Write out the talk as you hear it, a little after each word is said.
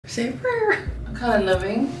Say a prayer. Color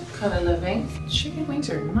living, color living. Chicken wings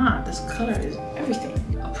or not, this color is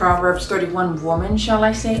everything. A Proverbs 31 woman, shall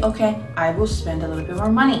I say? Okay, I will spend a little bit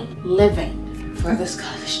more money living for this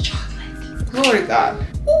colorless chocolate. Glory to God.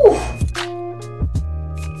 Ooh.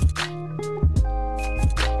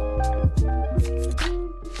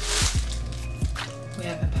 We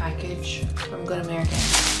have a package from Good American.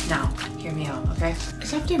 Now, hear me out, okay?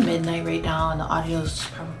 It's after midnight right now and the audio's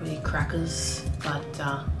probably crackers, but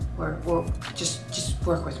we're just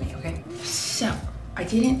work with me, okay? So, I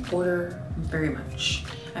didn't order very much.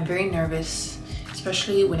 I'm very nervous,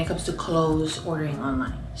 especially when it comes to clothes ordering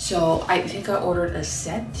online. So I think I ordered a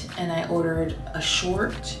set and I ordered a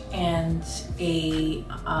short and a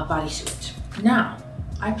bodysuit. Now,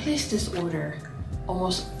 I placed this order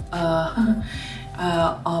almost a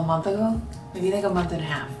month ago, maybe like a month and a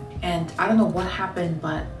half. And I don't know what happened,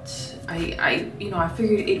 but I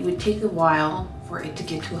figured it would take a while for it to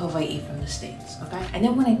get to Hawaii from the States, okay? And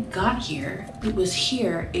then when it got here,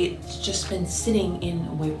 it's just been sitting in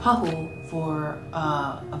Waipahu for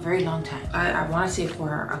a very long time. I wanna say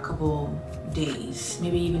for a couple days,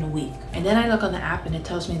 maybe even a week. And then I look on the app and it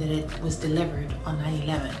tells me that it was delivered on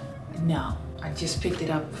 9/11. No, I just picked it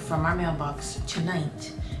up from our mailbox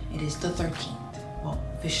tonight. It is the 13th, well,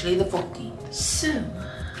 officially the 14th. So,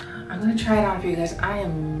 I'm gonna try it on for you guys. I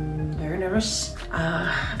am very nervous.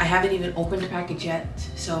 I haven't even opened the package yet,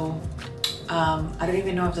 so I don't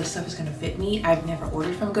even know if this stuff is gonna fit me. I've never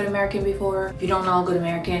ordered from Good American before. If you don't know, Good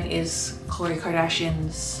American is Khloe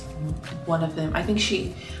Kardashian's one of them. I think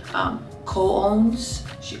she co-owns.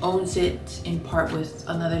 She owns it in part with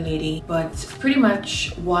another lady, but pretty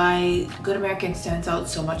much why Good American stands out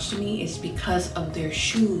so much to me is because of their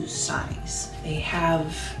shoe size. They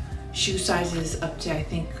have shoe sizes up to I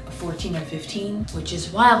think 14 or 15, which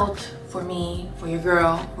is wild for me, for your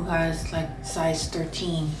girl who has like size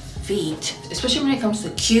 13 feet, especially when it comes to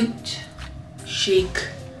cute, chic,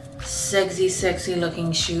 sexy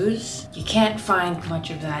looking shoes. You can't find much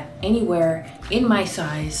of that anywhere in my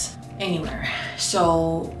size, anywhere.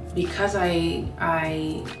 So because I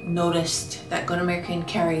noticed that Good American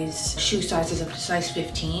carries shoe sizes up to size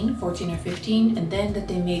 15, 14 or 15, and then that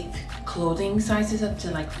they make clothing sizes up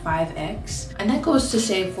to like 5X. And that goes to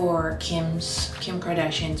say for Kim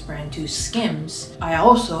Kardashian's brand too, Skims. I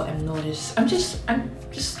also am I'm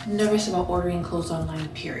just nervous about ordering clothes online,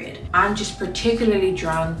 period. I'm just particularly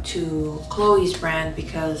drawn to Khloe's brand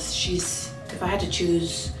because if I had to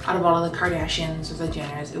choose out of all of the Kardashians or the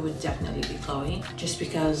Jenners, it would definitely be Khloe, just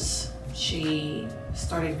because she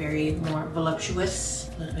started very more voluptuous,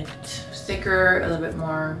 a little bit thicker, a little bit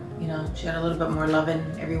more, you know, she had a little bit more loving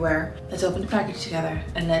everywhere. Let's open the package together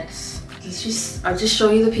and I'll just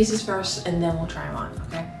show you the pieces first and then we'll try them on,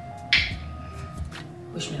 okay?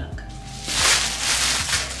 Wish me luck.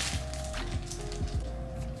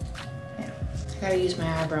 Yeah, I gotta use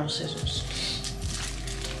my eyebrow scissors.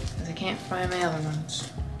 I can't find my other ones.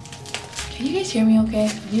 Can you guys hear me okay?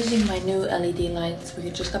 I'm using my new LED lights. We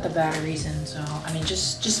just got the batteries in, so I mean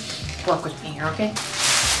just work with me here, okay?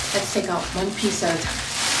 Let's take out one piece at a time.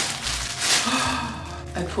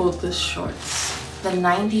 I pulled the shorts. The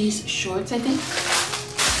 90s shorts, I think.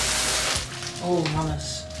 Oh,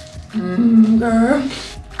 mamas. Girl.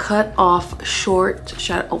 Cut off short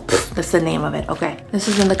shadow. Oh, that's the name of it. Okay. This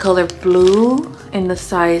is in the color blue in the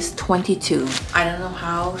size 22. I don't know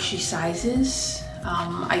how she sizes.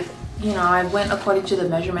 I went according to the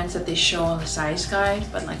measurements that they show on the size guide,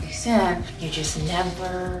 but like I said, you just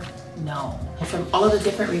never know. From all of the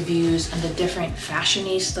different reviews and the different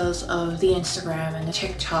fashionistas of the Instagram and the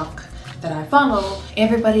TikTok that I follow,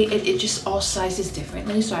 everybody, it just all sizes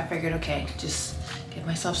differently. So I figured, okay, just give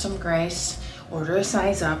myself some grace, order a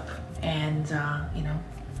size up, and you know,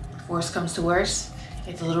 if worse comes to worse,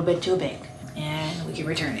 it's a little bit too big and we can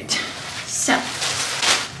return it. So,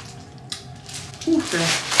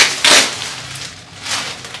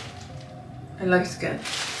 it looks good.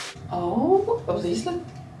 Oh, these look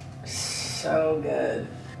so good.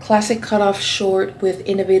 Classic cutoff short with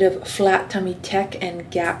innovative flat tummy tech and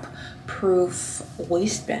gap proof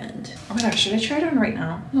waistband. Oh my gosh, should I try it on right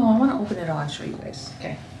now? No, I want to open it on and show you guys.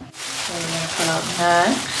 Okay. So we're gonna pull out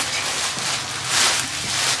next.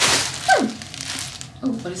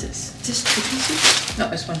 Oh, what is this? Is this 2 pieces? No,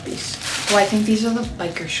 it's 1 piece. Oh, I think these are the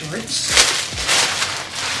biker shorts.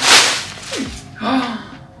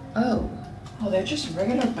 Oh, they're just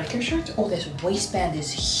regular biker shorts? Oh, this waistband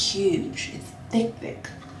is huge. It's thick.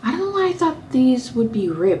 I don't know why I thought these would be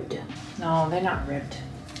ribbed. No, they're not ribbed.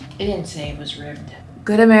 It didn't say it was ribbed.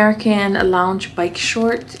 Good American lounge bike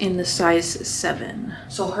short in the size 7.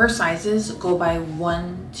 So her sizes go by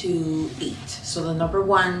 1 to 8. So the number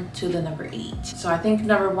 1 to the number 8. So I think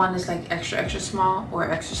number 1 is like extra small or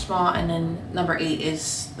extra small, and then number 8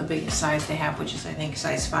 is the biggest size they have, which is I think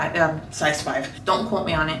size 5. Size 5. Don't quote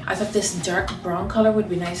me on it. I thought this dark brown color would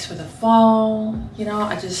be nice for the fall. You know,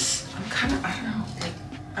 I'm kind of, I don't know. Like,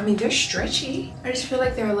 I mean, they're stretchy. I just feel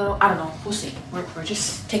like they're a little, I don't know. We'll see. We're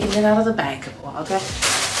just taking it out of the bag. Well, okay.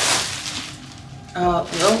 Well,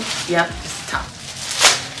 yep, it's the top.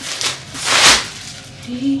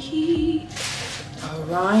 All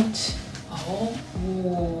right. Oh,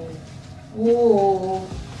 ooh.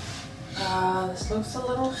 This looks a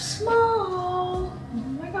little small. Oh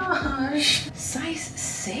my gosh. Size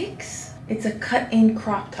 6? It's a cut-in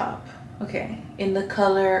crop top. Okay, in the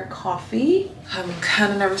color coffee. I'm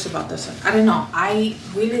kind of nervous about this one. I don't know. I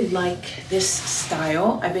really like this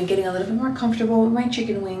style. I've been getting a little bit more comfortable with my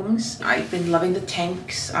chicken wings. I've been loving the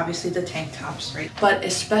tanks, obviously the tank tops, right? But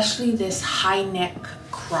especially this high neck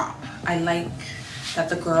crop. I like that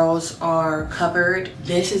the girls are covered.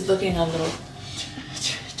 This is looking a little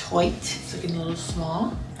tight. It's looking a little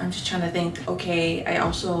small. I'm just trying to think, okay, I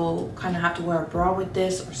also kind of have to wear a bra with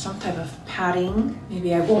this or some type of padding.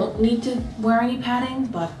 Maybe I won't need to wear any padding,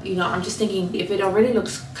 but you know, I'm just thinking if it already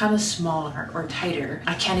looks kind of smaller or tighter,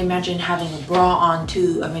 I can't imagine having a bra on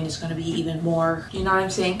too. I mean, it's gonna be even more, you know what I'm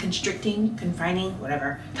saying? Constricting, confining,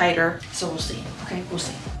 whatever, tighter. So we'll see, okay, we'll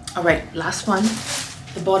see. All right, last one,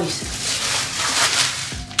 the bodysuit.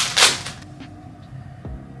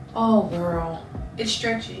 Oh girl, it's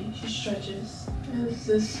stretchy, she stretches.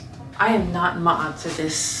 I am not mod to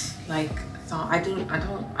this like song.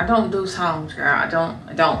 I don't do songs, girl. I don't.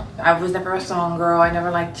 I was never a song girl. I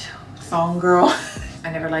never liked song girl. I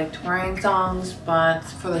never liked wearing songs, but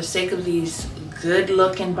for the sake of these good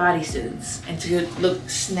looking bodysuits and to look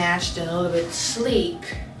snatched and a little bit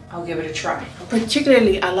sleek, I'll give it a try.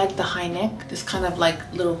 Particularly, I like the high neck, this kind of like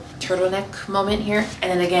little turtleneck moment here,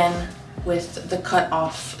 and then again with the cut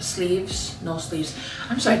off sleeves, no sleeves.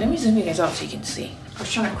 I'm sorry, let me zoom you guys out so you can see. I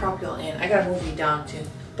was trying to crop y'all in. I gotta move you down too.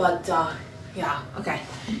 But yeah, okay.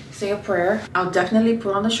 Say a prayer. I'll definitely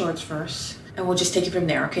put on the shorts first and we'll just take it from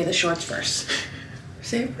there, okay? The shorts first.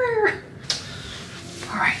 Say a prayer.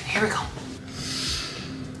 All right, here we go.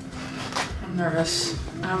 I'm nervous.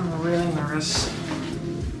 I'm really nervous.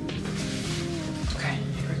 Okay,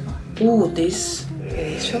 here we go. Ooh, these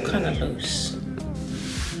feel kind of loose.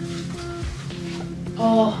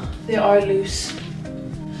 Oh, they are loose.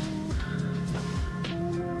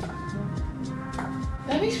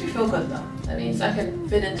 That makes me feel good though. That means I can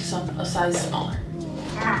fit into a size smaller.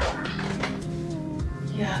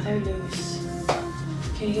 Yeah, they're loose.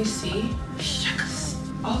 Can you see? Shucks.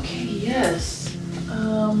 Okay, yes.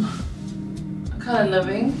 I'm kind of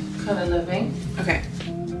living. Okay,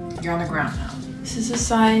 you're on the ground now. This is a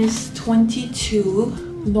size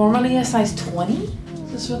 22. Normally a size 20.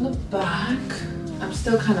 This is from the back. I'm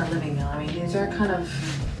still kind of living now. I mean, these are kind of,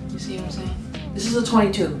 you see what I'm saying? This is a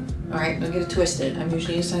 22, all right? Don't get it twisted. I'm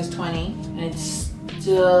usually a size 20, and it's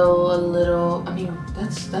still a little, I mean,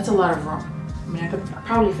 that's a lot of room. I mean, I could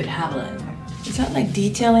probably fit half of it. Is that like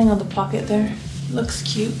detailing on the pocket there? Looks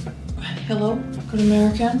cute. Hello, good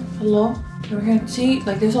American, hello. American, see,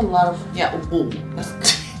 like there's a lot of, yeah, whoa,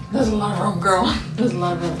 there's a lot of room, girl. There's a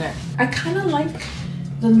lot of room there. I kind of like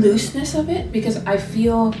the looseness of it because I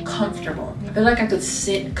feel comfortable. I feel like I could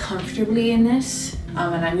sit comfortably in this.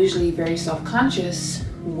 And I'm usually very self-conscious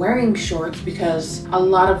wearing shorts because a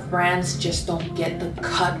lot of brands just don't get the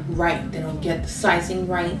cut right. They don't get the sizing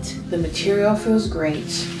right. The material feels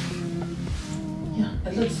great. Yeah,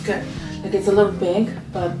 it looks good. Like it's a little big,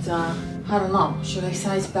 but I don't know. Should I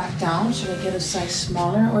size back down? Should I get a size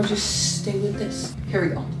smaller or just stay with this? Here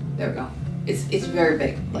we go. There we go. It's very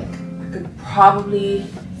big. Like, could probably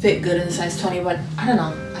fit good in the size 20, but I don't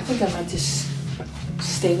know. I think I might just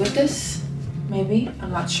stay with this, maybe.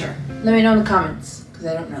 I'm not sure. Let me know in the comments, because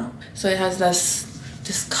I don't know. So it has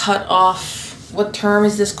this cut off, what term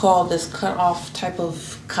is this called? This cut off type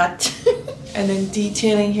of cut. And then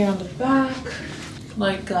detailing here on the back.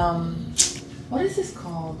 Like, what is this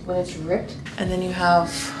called when it's ripped? And then you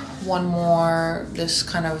have one more, this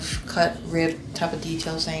kind of cut rib type of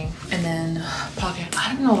detail thing, and then pocket.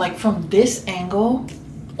 I don't know, like from this angle,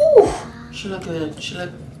 ooh, should look good, should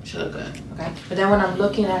look good, okay? But then when I'm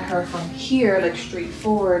looking at her from here, like straight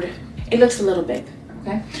forward, it looks a little big,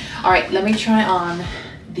 okay? All right, let me try on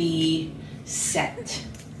the set.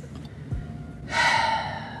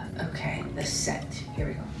 Okay, the set, here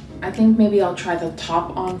we go. I think maybe I'll try the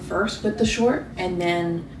top on first with the short, and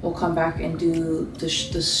then we'll come back and do the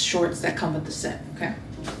shorts that come with the set, okay?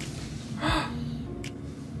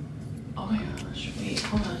 Oh my gosh, wait,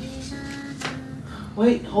 hold on.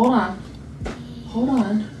 Wait, hold on. Hold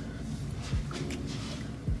on.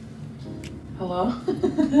 Hello?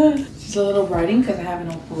 She's a little biting because I have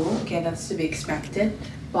no pool. Okay, that's to be expected.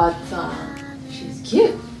 But she's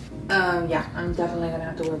cute. Yeah, I'm definitely gonna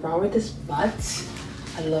have to wear a bra with this, but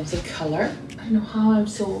I love the color. I don't know how I'm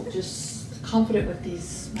so just confident with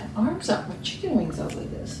these, my arms up, my chicken wings out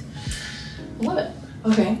like this. I love it.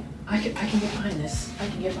 Okay, I can get behind this. I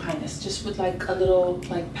can get behind this just with like a little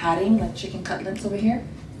like padding, like chicken cutlets over here.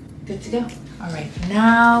 Good to go. All right,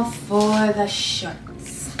 now for the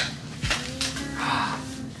shorts.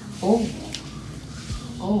 Oh,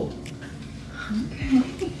 oh, okay,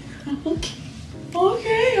 okay.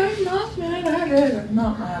 Okay, I'm not mad at it. I'm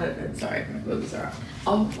not mad at it. Sorry, my boobs are up.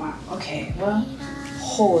 Oh, wow. Okay, well,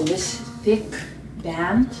 oh, this thick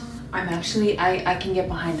band. I'm actually, I can get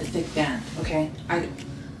behind the thick band, okay?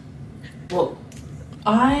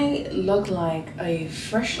 I look like a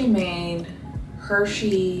freshly made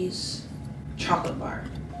Hershey's chocolate bar.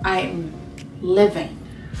 I'm living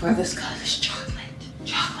for this color, this chocolate.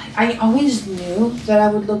 I always knew that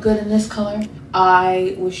I would look good in this color.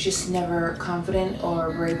 I was just never confident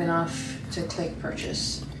or brave enough to click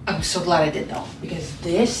purchase. I'm so glad I did though, because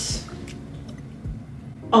this,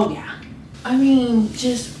 oh yeah. I mean,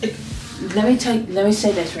 just, let me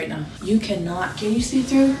say this right now. You cannot, can you see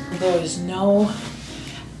through? There is no,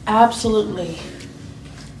 absolutely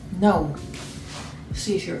no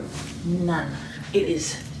see-through, none. It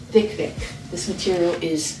is thick. This material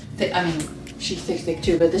is thick, I mean, she's thick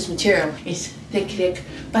too, but this material is thick,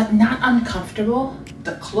 but not uncomfortable.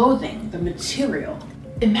 The clothing, the material,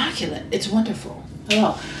 immaculate. It's wonderful.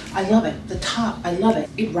 Hello, I love it. The top, I love it.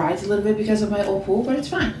 It rides a little bit because of my old pool, but it's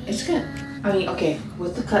fine. It's good. I mean, okay,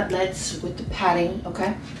 with the cutlets, with the padding,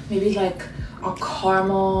 okay? Maybe like a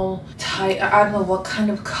caramel type, I don't know what kind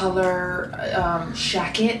of color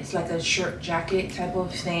jacket. It's like a shirt jacket type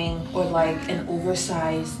of thing, or like an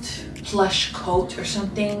oversized plush coat or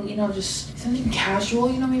something, you know, just something casual,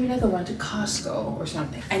 you know, maybe like I went to Costco or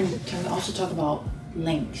something. And can we also talk about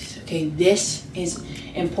length? Okay, this is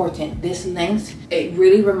important. This length, it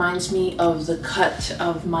really reminds me of the cut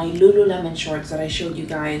of my Lululemon shorts that I showed you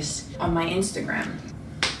guys on my Instagram.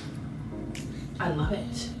 I love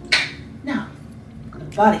it. Now, the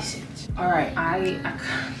bodysuit. All right,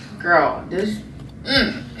 girl, this,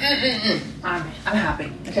 I'm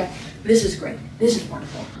happy, okay? This is great. This is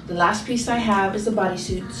wonderful. The last piece I have is the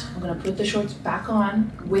bodysuit. I'm gonna put the shorts back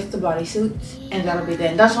on with the bodysuit, and that'll be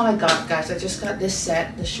then. That's all I got, guys. I just got this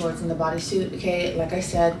set, the shorts and the bodysuit. Okay, like I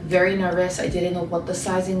said, very nervous. I didn't know what the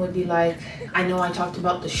sizing would be like. I know I talked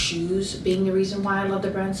about the shoes being the reason why I love the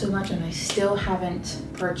brand so much, and I still haven't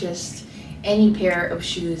purchased any pair of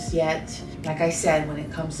shoes yet. Like I said, when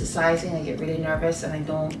it comes to sizing, I get really nervous and I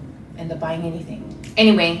don't end up buying anything.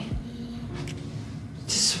 Anyway,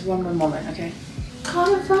 just one more moment, okay?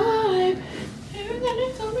 Call a vibe.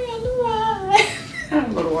 Everybody tell me on the ride. I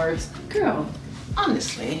have little words. Girl,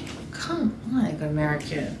 honestly, come on, good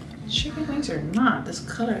American. Chicken wings or not, this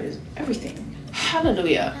color is everything.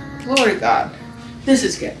 Hallelujah. Glory to God. This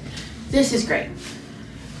is good. This is great.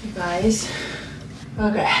 You guys.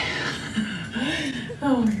 Okay.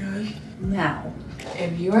 Oh my gosh. Now,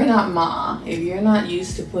 if you're not Ma, if you're not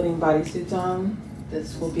used to putting bodysuits on,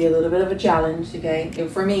 this will be a little bit of a challenge, okay?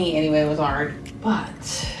 For me, anyway, it was hard.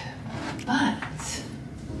 But,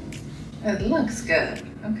 it looks good,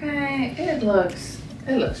 okay? It looks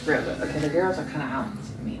real good. Okay, the girls are kind of out.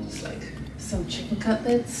 I mean, it's like some chicken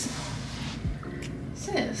cutlets.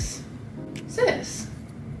 Sis,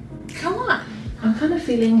 come on. I'm kind of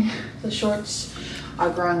feeling the shorts are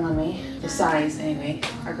growing on me. The size, anyway,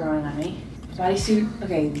 are growing on me. Bodysuit,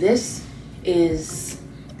 okay, this is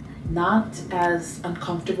not as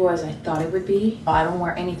uncomfortable as I thought it would be. I don't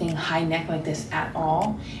wear anything high neck like this at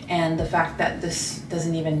all. And the fact that this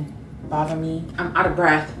doesn't even bother me. I'm out of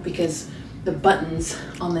breath because the buttons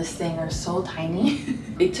on this thing are so tiny.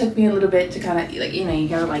 It took me a little bit to kind of, like, you know, you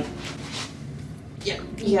gotta like,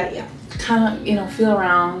 yeah, kind of, you know, feel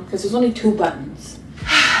around because there's only 2 buttons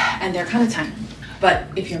and they're kind of tiny. But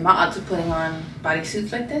if you're not to putting on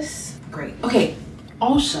bodysuits like this, great. Okay,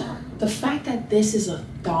 also, the fact that this is a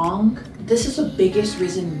thong, this is the biggest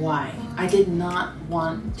reason why I did not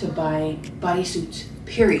want to buy bodysuits,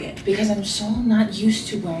 period. Because I'm so not used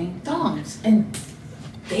to wearing thongs. And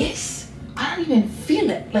this, I don't even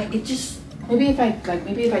feel it. Like it just, maybe if I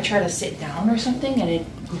try to sit down or something and it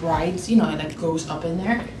rides, you know, and it goes up in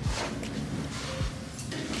there.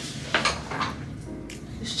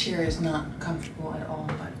 This chair is not comfortable at all,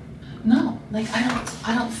 but no, like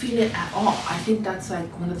I don't feel it at all. I think that's like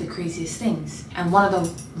one of the craziest things. And one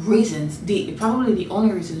of the reasons, probably the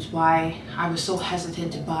only reasons why I was so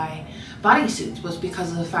hesitant to buy bodysuits was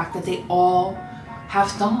because of the fact that they all have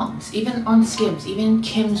thongs. Even on Skims, even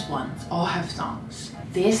Kim's ones all have thongs.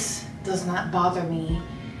 This does not bother me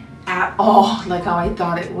at all like how I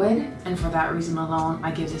thought it would, and for that reason alone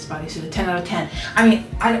I give this bodysuit a 10 out of 10. I mean,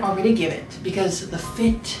 I'd already give it because the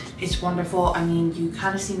fit is wonderful. I mean, you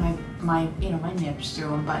kind of see my nips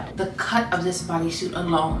through them, but the cut of this bodysuit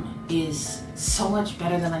alone is so much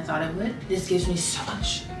better than I thought it would. This gives me so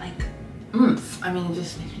much like oomph. I mean, it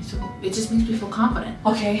just makes me feel confident.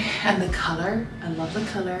 Okay, and the color, I love the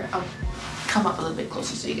color. I'll come up a little bit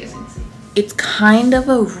closer so you guys can see. It's kind of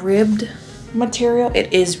a ribbed material.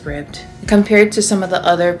 It is ribbed compared to some of the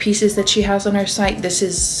other pieces that she has on her site. This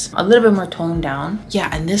is a little bit more toned down. Yeah,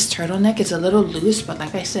 and this turtleneck is a little loose, but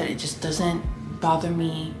like I said, it just doesn't bother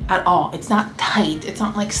me at all. It's not tight. It's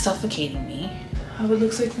not like suffocating me. How it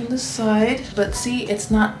looks like from the side, but see,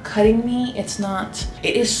 it's not cutting me. It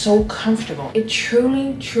is so comfortable. It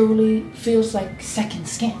truly feels like second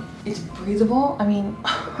skin. It's breathable. I mean,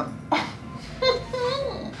 but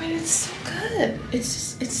it's so good. It's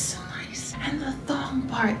so nice. And the thong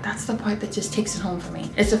part, that's the part that just takes it home for me.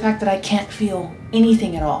 It's the fact that I can't feel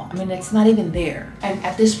anything at all. I mean, it's not even there. And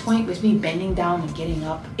at this point, with me bending down and getting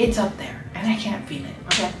up, it's up there and I can't feel it,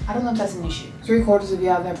 okay? I don't know if that's an issue. 3/4 of you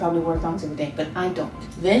out there probably wear thongs every day, but I don't.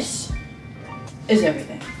 This is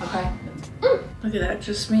everything, okay? Look at that,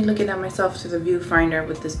 just me looking at myself through the viewfinder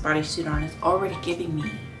with this bodysuit on is already giving me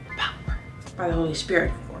power. By the Holy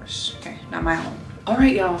Spirit, of course. Okay, not my own. All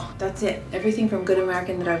right, y'all, that's it. Everything from Good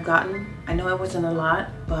American that I've gotten. I know it wasn't a lot,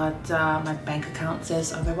 but my bank account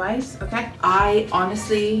says otherwise, okay? I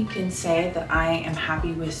honestly can say that I am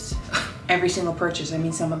happy with every single purchase. I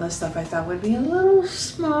mean, some of the stuff I thought would be a little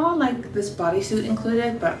small, like this bodysuit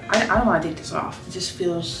included, but I don't want to take this off. It just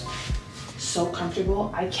feels so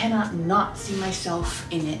comfortable. I cannot not see myself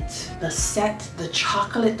in it. The set, the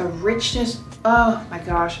chocolate, the richness, oh my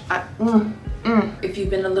gosh. If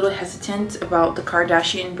you've been a little hesitant about the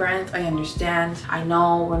Kardashian brand, I understand. I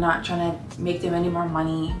know we're not trying to make them any more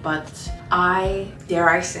money, but I, dare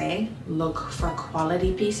I say, look for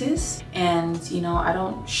quality pieces. And you know, I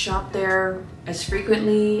don't shop there as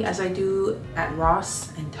frequently as I do at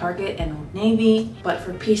Ross and Target and Old Navy, but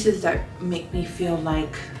for pieces that make me feel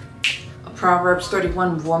like a Proverbs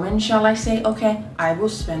 31 woman, shall I say, okay, I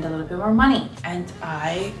will spend a little bit more money. And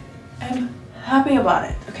I am happy about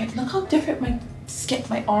it. Okay, look how different my skin,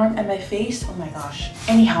 my arm and my face, oh my gosh.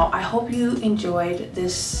 Anyhow, I hope you enjoyed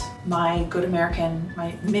this, my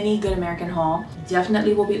mini Good American haul.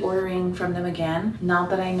 Definitely will be ordering from them again now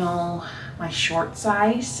that I know my short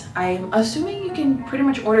size. I'm assuming you can pretty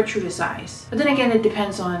much order true to size, but then again, it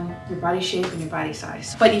depends on your body shape and your body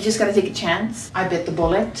size. But you just gotta take a chance. I bit the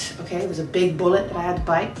bullet, okay? It was a big bullet that I had to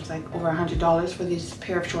bite. It was like over $100 for these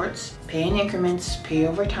pair of shorts. Pay in increments, pay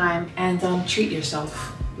over time, and treat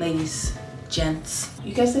yourself, ladies, gents.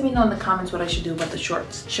 You guys let me know in the comments what I should do about the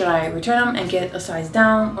shorts. Should I return them and get a size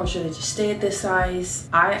down, or should I just stay at this size?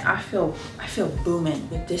 I feel booming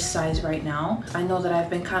with this size right now. I know that I've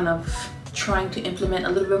been kind of trying to implement a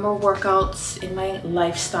little bit more workouts in my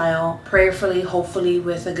lifestyle. Prayerfully, hopefully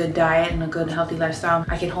with a good diet and a good healthy lifestyle,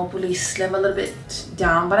 I can hopefully slim a little bit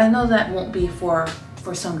down, but I know that won't be for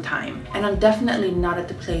some time. And I'm definitely not at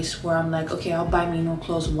the place where I'm like, okay, I'll buy me new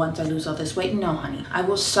clothes once I lose all this weight. No, honey. I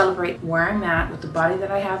will celebrate where I'm at with the body that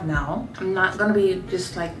I have now. I'm not gonna be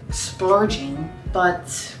just like splurging,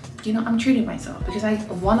 but you know, I'm treating myself because I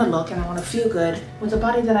want to look and I want to feel good with the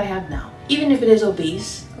body that I have now. Even if it is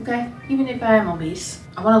obese, okay? Even if I am obese,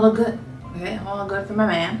 I want to look good, okay? I want to look good for my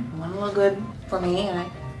man. I want to look good for me, and I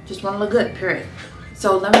just want to look good, period.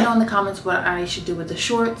 So let me know in the comments what I should do with the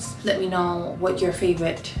shorts. Let me know what your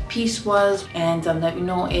favorite piece was, and let me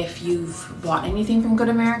know if you've bought anything from Good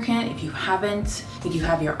American. If you haven't, if you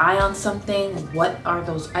have your eye on something, what are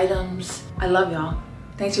those items? I love y'all.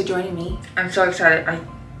 Thanks for joining me. I'm so excited. I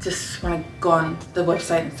just want to go on the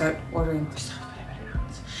website and start ordering more stuff,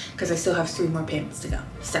 because I still have 3 more payments to go.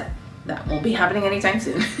 So that won't be happening anytime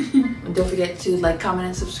soon. And don't forget to like, comment,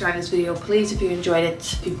 and subscribe to this video, please, if you enjoyed it.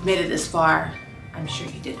 If you've made it this far, I'm sure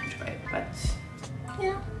you did enjoy it, but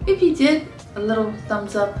you know, if you did, a little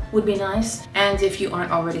thumbs up would be nice. And if you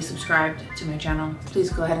aren't already subscribed to my channel,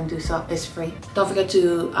 please go ahead and do so. It's free. Don't forget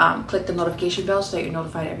to click the notification bell so that you're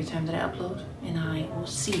notified every time that I upload. And I will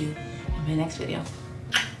see you in my next video.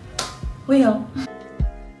 We go.